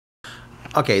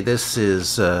Okay, this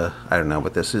is, I don't know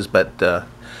what this is, but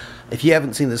if you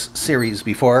haven't seen this series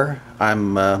before,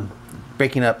 I'm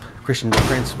breaking up Christian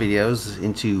Prince videos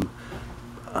into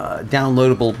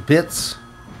downloadable bits.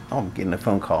 Oh, I'm getting a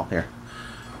phone call here.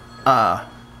 I'll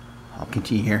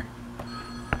continue here.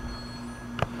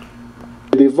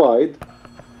 Divide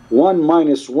 1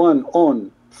 minus 1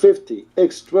 on 50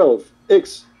 x 12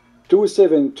 x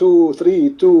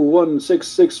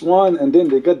 27232161, and then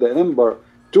they get the number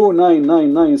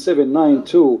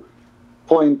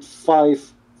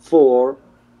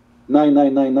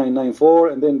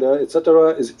 2999792.54999994, and then the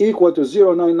etc. is equal to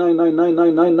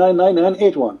 0.999999999 and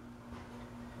 81.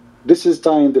 This is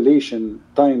time dilation,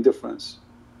 time difference.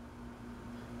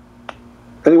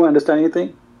 Anyone understand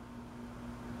anything?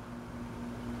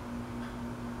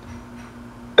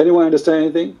 Anyone understand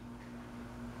anything?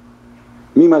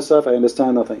 Me, myself, I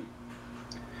understand nothing.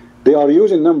 They are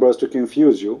using numbers to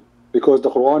confuse you because the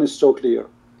Quran is so clear.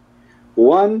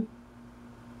 1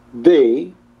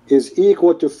 day is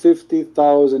equal to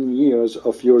 50,000 years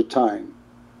of your time.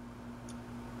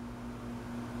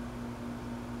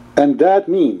 And that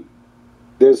means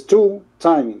there's two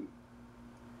timing.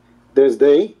 There's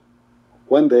day,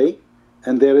 1 day,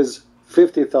 and there is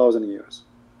 50,000 years.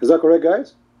 Is that correct,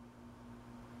 guys?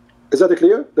 Is that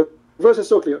clear? The verse is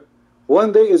so clear.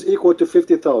 1 day is equal to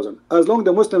 50,000. As long as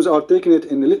the Muslims are taking it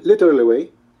in a literal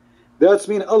way, that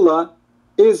means Allah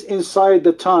is inside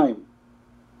the time.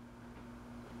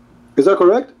 Is that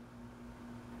correct?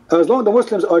 As long as the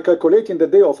Muslims are calculating the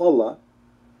day of Allah,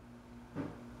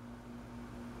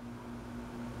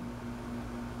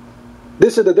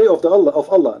 this is the day of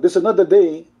Allah. This is not the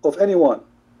day of anyone.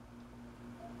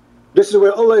 This is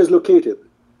where Allah is located.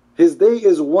 His day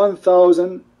is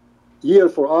 1,000 year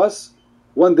for us,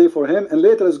 1 day for him, and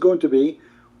later is going to be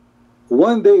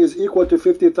 1 day is equal to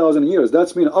 50,000 years.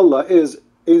 That means Allah is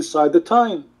inside the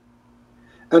time.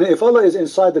 And if Allah is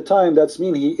inside the time, that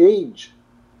means he age.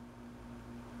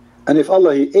 And if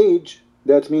Allah he age,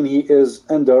 that means he is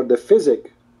under the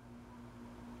physic.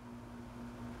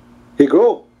 He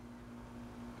grow.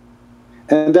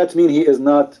 And that means he is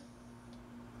not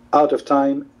out of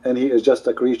time, and he is just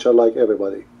a creature like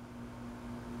everybody.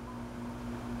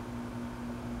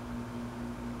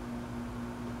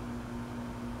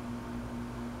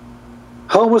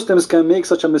 How Muslims can make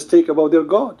such a mistake about their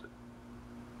God?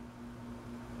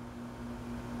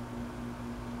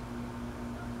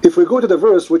 If we go to the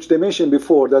verse which they mentioned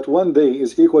before, that 1 day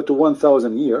is equal to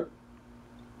 1,000 years,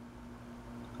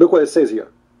 look what it says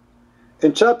here.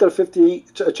 In chapter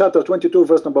 22,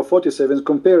 verse number 47,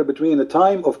 compare between the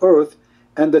time of earth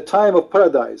and the time of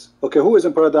paradise. Okay, who is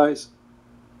in paradise?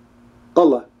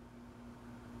 Allah.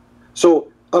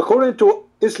 So, according to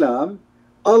Islam,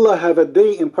 Allah have a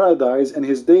day in paradise, and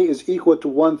his day is equal to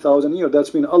 1,000 years.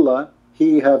 That's mean Allah,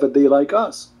 he have a day like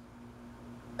us.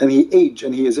 And he age,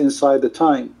 and he is inside the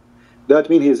time.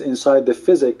 That means he is inside the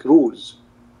physic rules.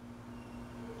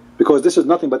 Because this is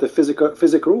nothing but the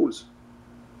physic rules.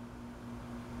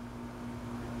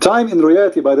 Time in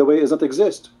reality, by the way, does not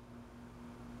exist.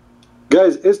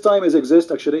 Guys, is time is exist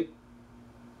actually?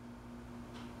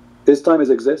 Is time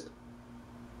is exist?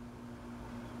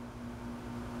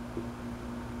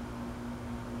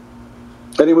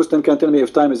 Any Muslim can tell me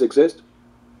if time is exist?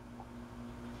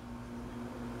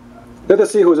 Let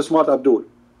us see who is a smart Abdul.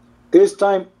 Is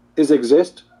time is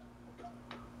exist?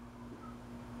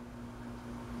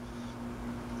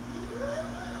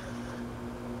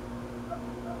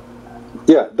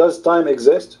 Yeah, does time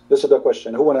exist? This is the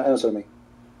question. Who wanna answer me?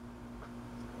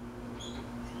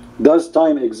 Does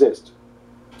time exist?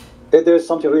 If there is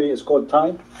something really is called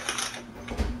time.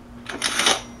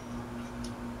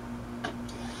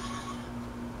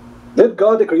 Did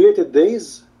God created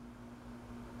days,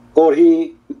 or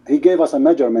he gave us a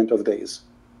measurement of days?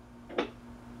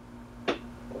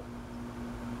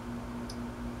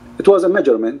 It was a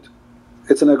measurement.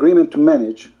 It's an agreement to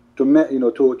manage, to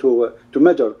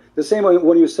measure. The same way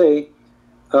when you say,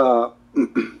 you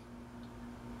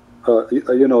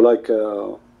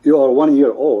are 1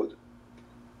 year old,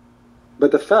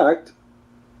 but the fact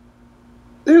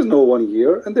there is no 1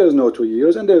 year, and there is no 2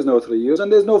 years, and there is no 3 years,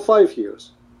 and there is no 5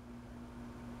 years.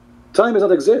 Time does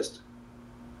not exist.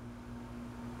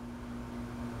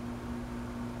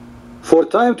 For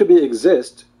time to be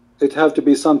exist, it has to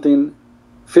be something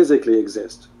physically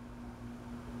exist.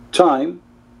 Time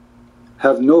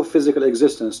have no physical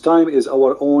existence. Time is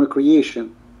our own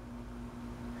creation.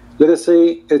 Let us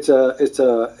say it's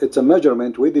a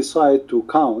measurement we decide to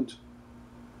count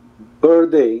per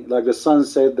day, like the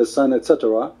sunset, the sun,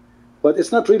 etc. But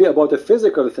it's not really about a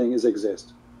physical thing is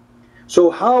exist. So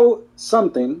how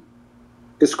something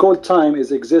It's called time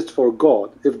is exist for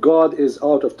God, if God is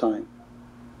out of time.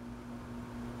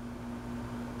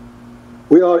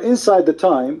 We are inside the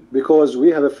time because we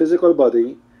have a physical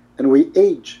body and we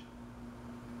age.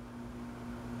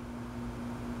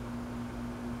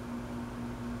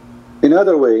 In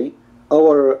other way,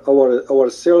 our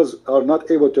cells are not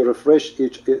able to refresh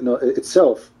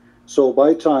itself. So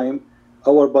by time,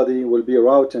 our body will be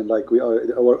rotten, like we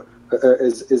are,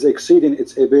 is exceeding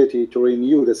its ability to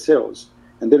renew the cells,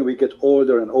 and then we get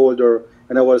older and older,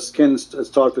 and our skin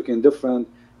start looking different,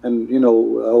 and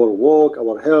our walk,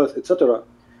 our health, etc.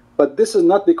 But this is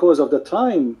not because of the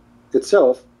time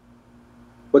itself,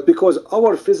 but because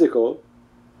our physical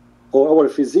or our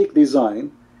physique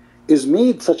design is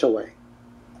made such a way.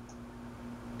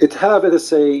 It have, let's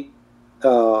say,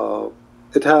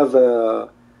 it have a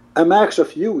max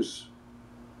of use.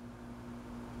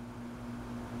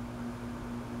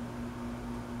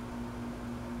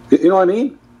 You know what I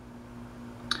mean?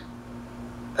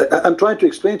 I'm trying to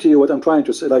explain to you what I'm trying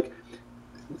to say. Like,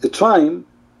 the time,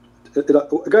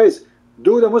 guys,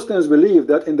 do the Muslims believe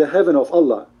that in the heaven of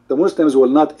Allah, the Muslims will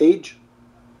not age?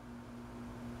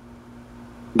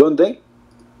 Don't they?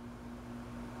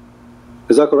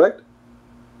 Is that correct?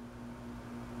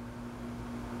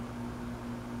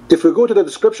 If we go to the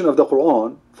description of the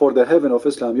Quran for the heaven of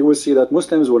Islam, you will see that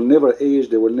Muslims will never age,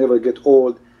 they will never get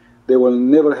old, they will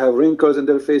never have wrinkles in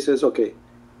their faces. Okay,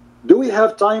 do we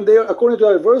have time there? According to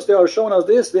our verse, they are showing us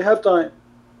this, they have time.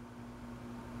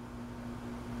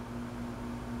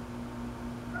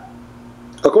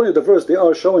 According to the verse, they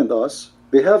are showing us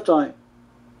they have time.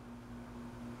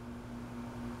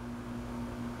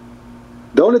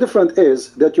 The only difference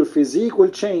is that your physique will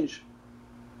change.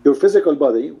 Your physical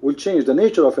body will change, the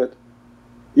nature of it.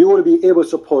 You will be able,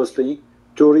 supposedly,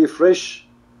 to refresh.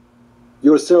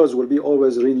 Your cells will be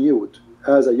always renewed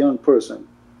as a young person.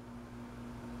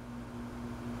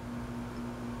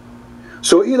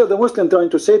 So either the Muslim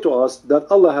trying to say to us that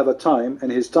Allah have a time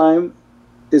and his time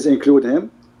is include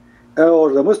him,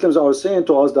 or the Muslims are saying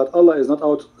to us that Allah is not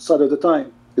outside of the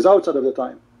time, is outside of the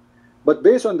time. But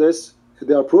based on this,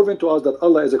 they are proving to us that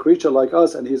Allah is a creature like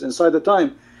us and he's inside the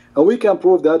time. And we can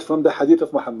prove that from the hadith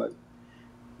of Muhammad.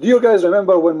 Do you guys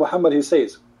remember when Muhammad he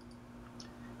says,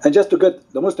 and just to get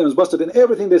the Muslims busted in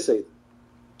everything they say,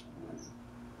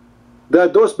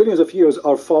 that those billions of years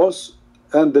are false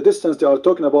and the distance they are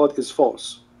talking about is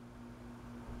false.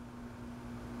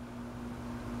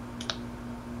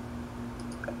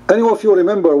 Any of you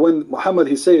remember when Muhammad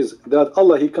he says that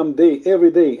Allah he come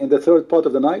every day in the third part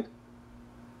of the night?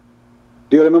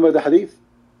 Do you remember the hadith?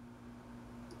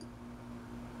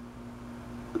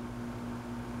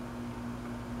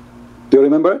 Do you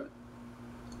remember it?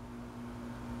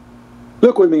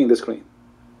 Look with me in the screen.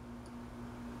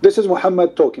 This is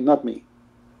Muhammad talking, not me.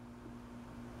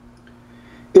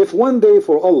 If one day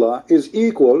for Allah is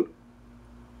equal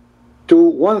to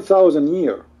 1,000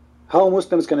 years, how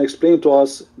Muslims can explain to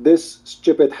us this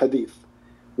stupid hadith,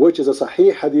 which is a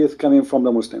sahih hadith coming from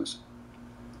the Muslims?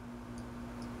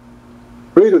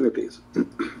 Read with me, please.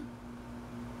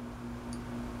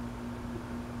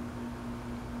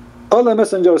 Allah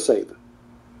Messenger said,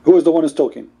 who is the one who's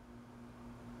talking?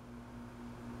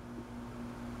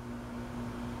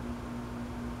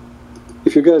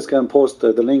 If you guys can post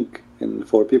the link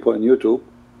for people on YouTube,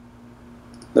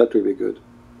 that will be good.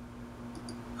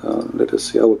 Let us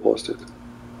see, I will post it.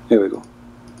 Here we go.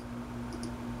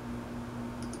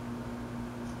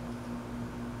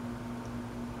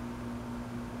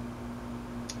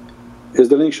 Is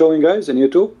the link showing, guys, in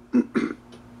YouTube?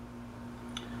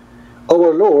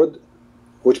 Our Lord,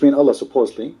 which means Allah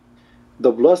supposedly,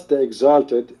 the blessed, the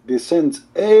exalted, descends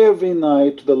every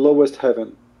night to the lowest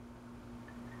heaven.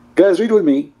 Guys, read with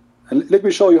me, and let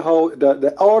me show you how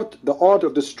the art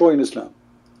of destroying Islam.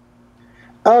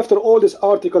 After all this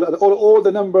article and all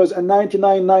the numbers and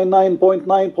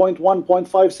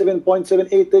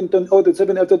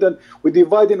 99.9.9.1.57.78 we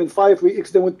divide them in 5, we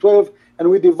x them with 12, and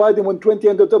we divide them with 20,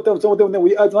 and some of them then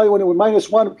we add 9 with minus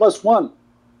 1 plus 1.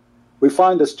 We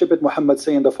find the stupid Muhammad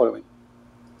saying the following: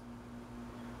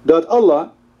 that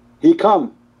Allah, he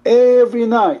come every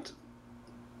night.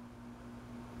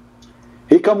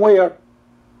 He come where?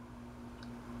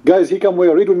 Guys, he come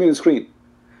where? Read with me on the screen.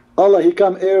 Allah, he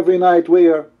come every night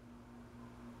where?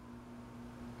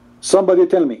 Somebody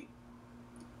tell me.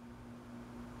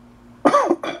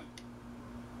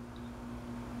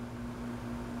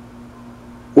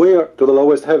 Where? To the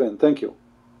lowest heaven. Thank you.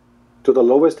 To the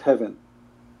lowest heaven.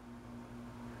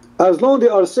 As long as they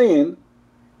are saying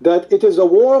that it is a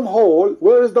wormhole,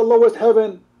 where is the lowest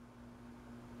heaven?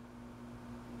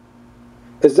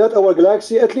 Is that our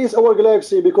galaxy? At least our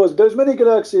galaxy, because there's many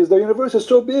galaxies. The universe is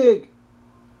so big.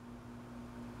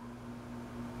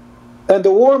 And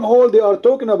the wormhole they are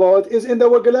talking about is in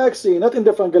our galaxy, not in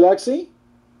different galaxy.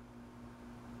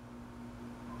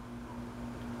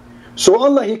 So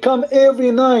Allah, He come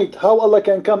every night. How Allah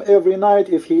can come every night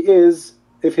if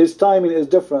His timing is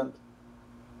different?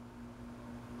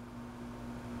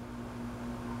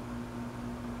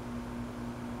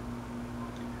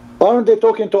 Aren't they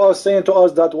talking to us, saying to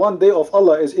us that one day of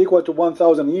Allah is equal to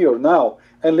 1,000 years now,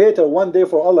 and later one day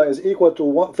for Allah is equal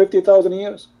to 50,000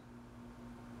 years?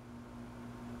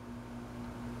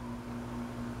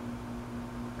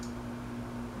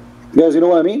 Guys, you know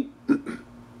what I mean?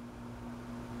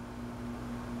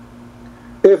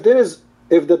 If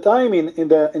the timing in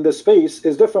the space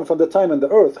is different from the time in the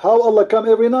earth, how Allah come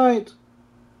every night?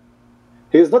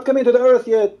 He is not coming to the earth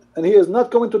yet, and He is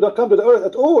not going to come to the earth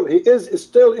at all. He is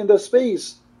still in the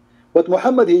space. But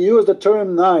Muhammad, he used the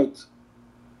term night.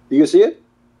 Do you see it?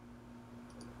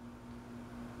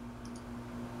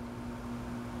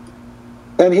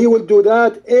 And He will do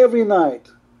that every night.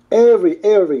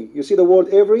 Every. You see the word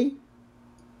every?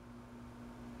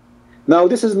 Now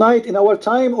this is night in our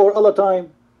time or Allah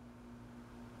time?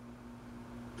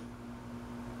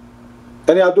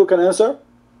 Any Abdul can answer?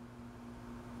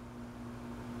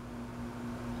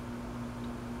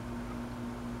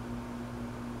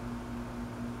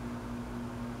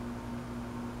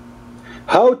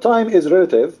 How time is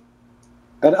relative,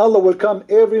 and Allah will come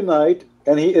every night,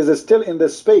 and He is still in the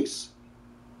space,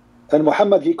 and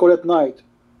Muhammad, He called it night.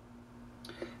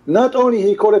 Not only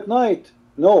He called it night,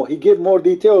 no, He gave more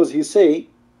details. He say,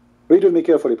 read with me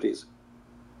carefully please.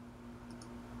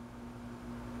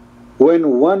 When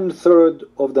 1/3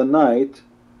 of the night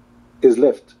is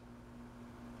left,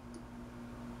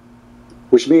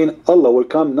 which means Allah will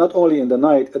come not only in the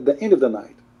night, at the end of the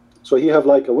night. So He have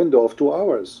like a window of 2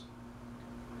 hours.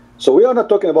 So we are not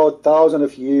talking about thousands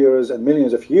of years and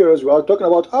millions of years. We are talking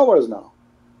about hours now.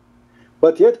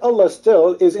 But yet Allah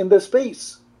still is in the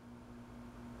space.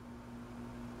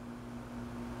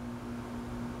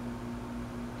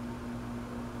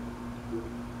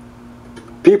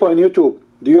 People on YouTube,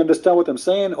 do you understand what I'm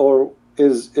saying, or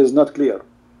is not clear?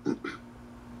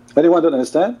 Anyone don't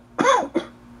understand?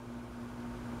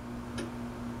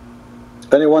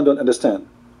 Anyone don't understand?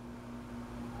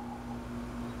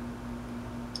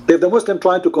 If the Muslim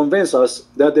trying to convince us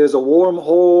that there's a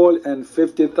wormhole and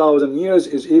 50,000 years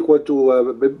is equal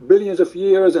to billions of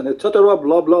years and etc.,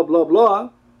 blah blah blah blah,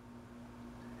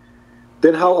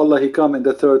 then how Allah He come in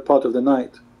the third part of the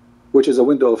night, which is a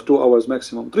window of 2 hours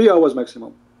maximum, 3 hours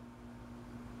maximum?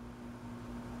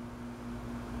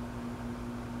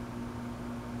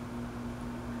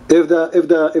 If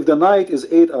the night is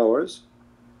 8 hours,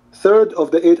 third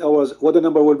of the 8 hours, what the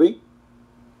number will be?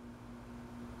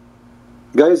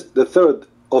 Guys, the third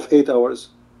of 8 hours,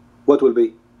 what will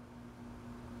be?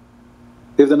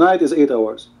 If the night is 8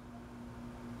 hours,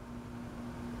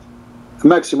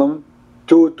 maximum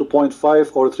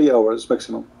 2.5 or 3 hours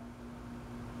maximum.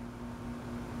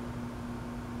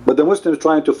 But the Muslims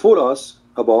trying to fool us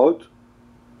about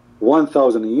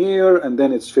 1,000 a year, and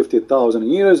then it's 50,000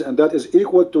 years, and that is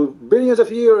equal to billions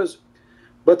of years.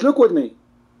 But look with me,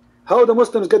 how the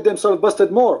Muslims get themselves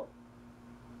busted more.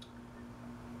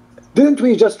 Didn't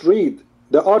we just read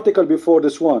the article before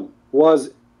this one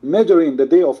was measuring the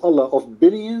day of Allah of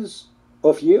billions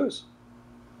of years?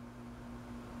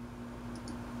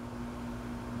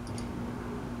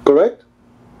 Correct?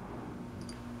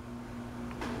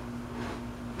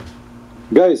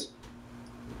 Guys,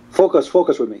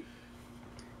 focus with me.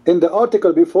 In the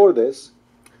article before this,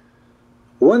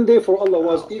 one day for Allah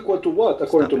was equal to what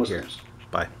according to Muslims?